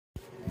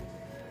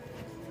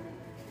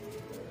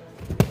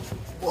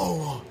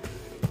Whoa.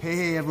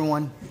 Hey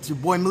everyone, it's your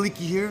boy Maliki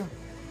here,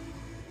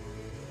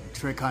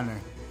 trick hunter.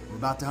 We're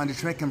about to hunt a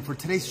trick, and for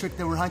today's trick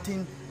that we're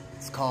hunting,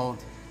 it's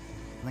called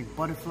like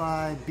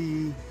butterfly,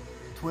 bee,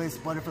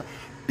 twist, butterfly,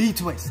 bee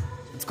twist.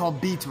 It's called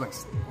bee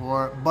twist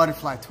or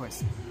butterfly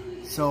twist.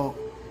 So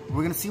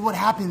we're gonna see what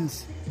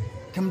happens.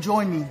 Come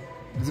join me.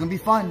 It's gonna be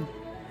fun.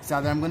 It's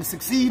either I'm gonna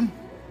succeed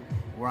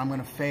or I'm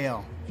gonna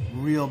fail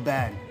real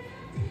bad.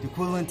 The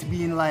equivalent to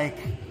being like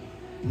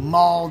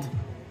mauled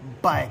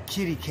by a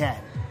kitty cat.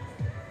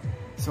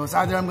 So it's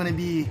either I'm gonna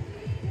be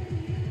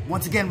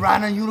once again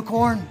riding on a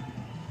unicorn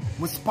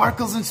with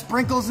sparkles and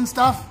sprinkles and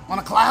stuff on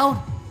a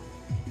cloud,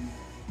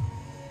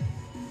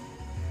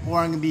 or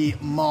I'm gonna be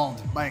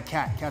mauled by a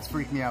cat. Cats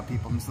freak me out,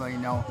 people. I'm just letting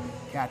you know,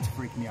 cats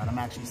freak me out. I'm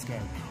actually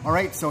scared. All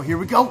right, so here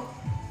we go.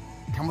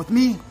 Come with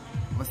me.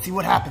 Let's see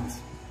what happens.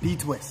 Bee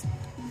twist.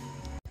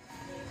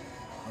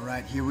 All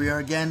right, here we are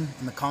again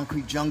in the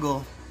concrete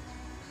jungle.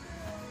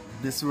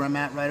 This is where I'm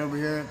at, right over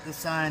here at this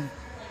sign.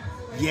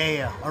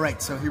 Yeah. All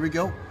right, so here we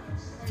go.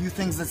 A few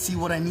things. Let's see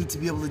what I need to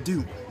be able to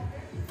do.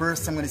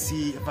 First, I'm gonna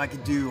see if I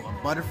could do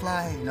a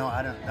butterfly. You know,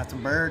 that's a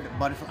bird, a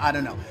butterfly, I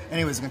don't know.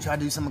 Anyways, I'm gonna try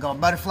to do something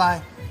called butterfly.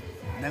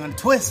 And I'm gonna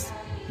twist.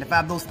 And if I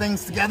have those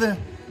things together,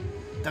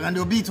 then I'm gonna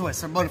do a bee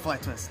twist or butterfly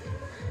twist.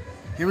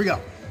 Here we go.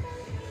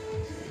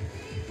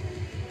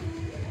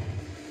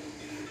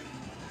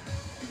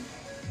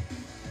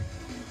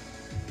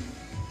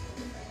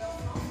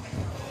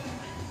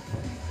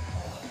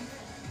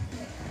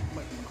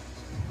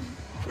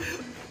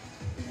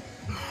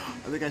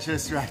 I think I should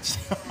have stretched.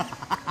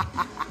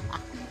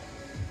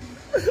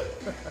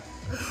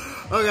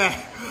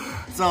 Okay,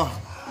 so, all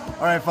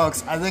right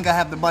folks, I think I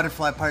have the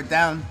butterfly part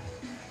down.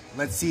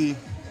 Let's see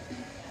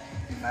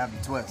if I have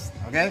the twist,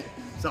 okay?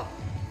 So, all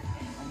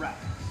right.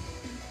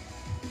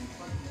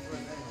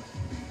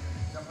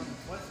 Jump on the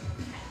twist.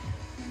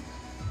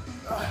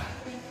 Oh yeah.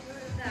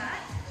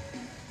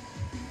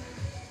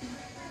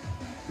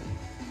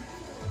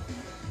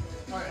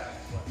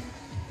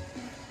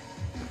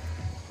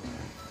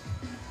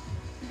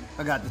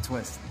 I got the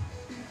twist.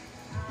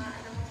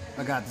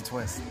 I got the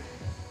twist.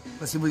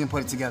 Let's see if we can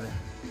put it together.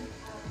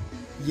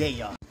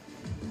 Yeah. All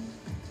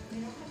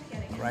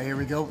right, here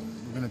we go.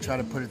 We're gonna try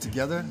to put it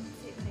together.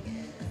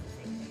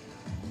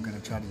 We're gonna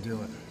try to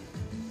do it.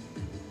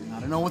 I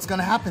don't know what's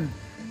gonna happen.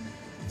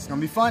 It's gonna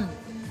be fun.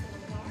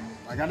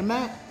 I got a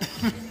mat.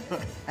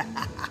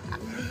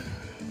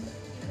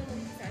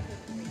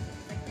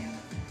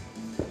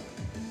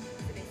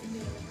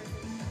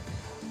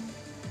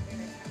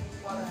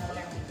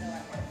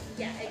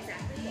 Yeah,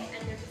 exactly. And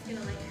they're just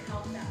gonna like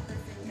help that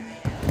person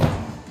guide out,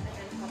 and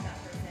then help that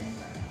person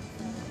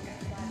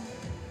guide out.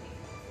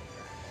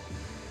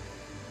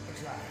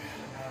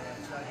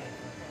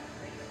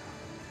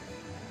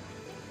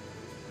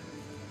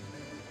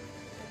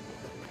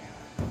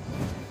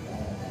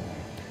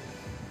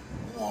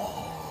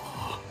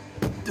 Whoa,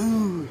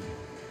 dude,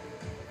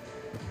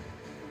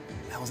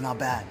 that was not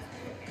bad.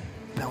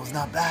 That was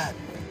not bad.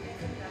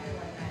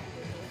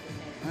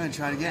 I'm gonna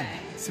try it again.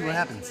 See what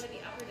happens.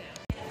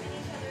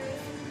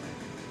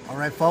 All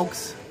right,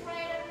 folks,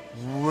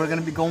 we're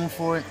gonna be going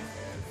for it.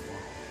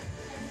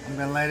 I'm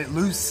gonna let it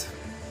loose.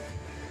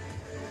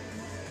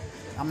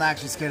 I'm not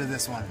actually scared of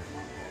this one.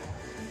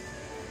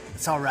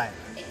 It's all right.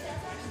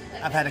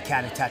 I've had a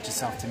cat attach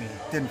itself to me.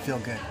 Didn't feel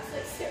good.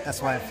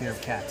 That's why I fear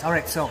of cats. All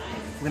right, so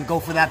we're gonna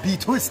go for that bee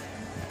twist.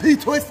 Bee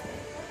twist.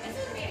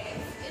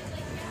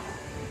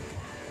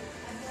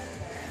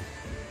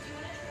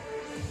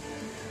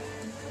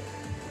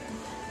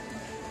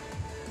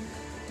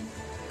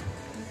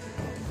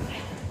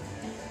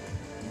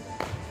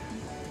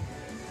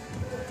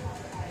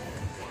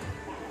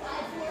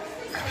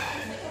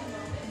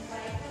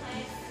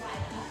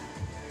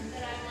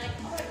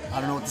 I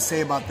don't know what to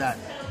say about that.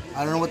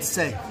 I don't know what to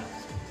say.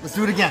 Let's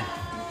do it again.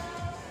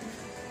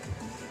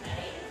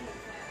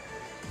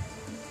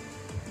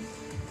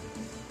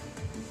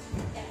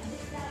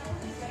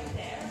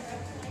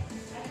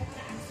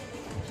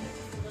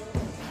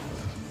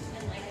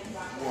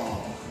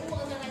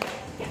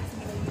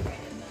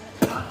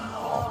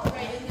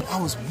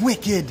 That was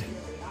wicked.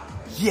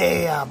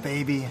 Yeah,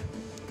 baby.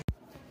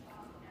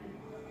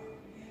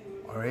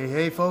 All right,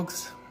 hey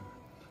folks.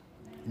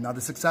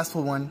 Another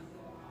successful one.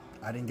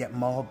 I didn't get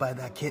mauled by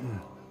that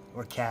kitten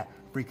or cat.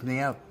 Freaked me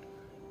out.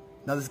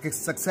 Another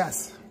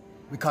success.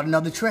 We caught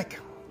another trick.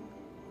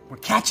 We're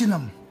catching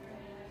them.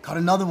 Caught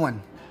another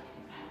one.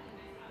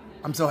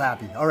 I'm so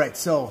happy. All right,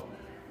 so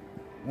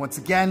once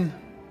again,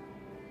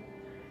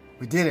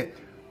 we did it.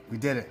 We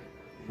did it.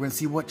 We're gonna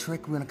see what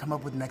trick we're gonna come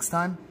up with next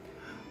time.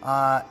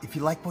 If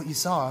you like what you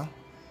saw,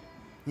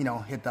 you know,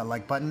 hit that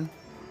like button.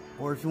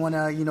 Or if you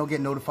wanna, you know, get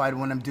notified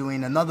when I'm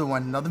doing another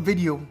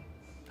video,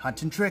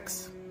 hunting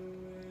tricks.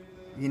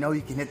 You know,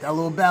 you can hit that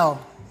little bell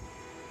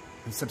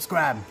and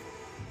subscribe,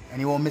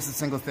 and you won't miss a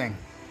single thing.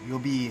 You'll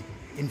be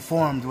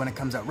informed when it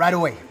comes out right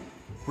away.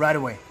 Right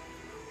away.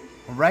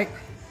 All right?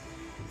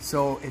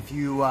 So if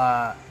you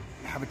have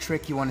a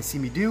trick you want to see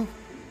me do,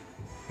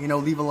 you know,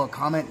 leave a little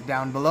comment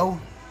down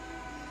below.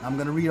 I'm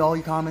going to read all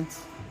your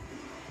comments.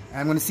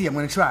 And I'm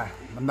gonna try.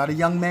 I'm not a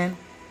young man,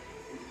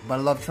 but I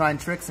love trying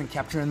tricks and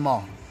capturing them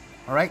all.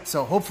 Alright,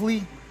 so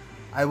hopefully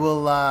I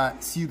will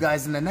see you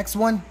guys in the next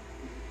one.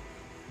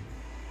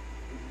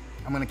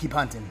 I'm gonna keep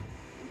hunting.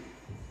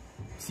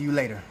 See you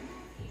later.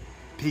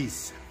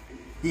 Peace.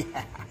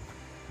 Yeah.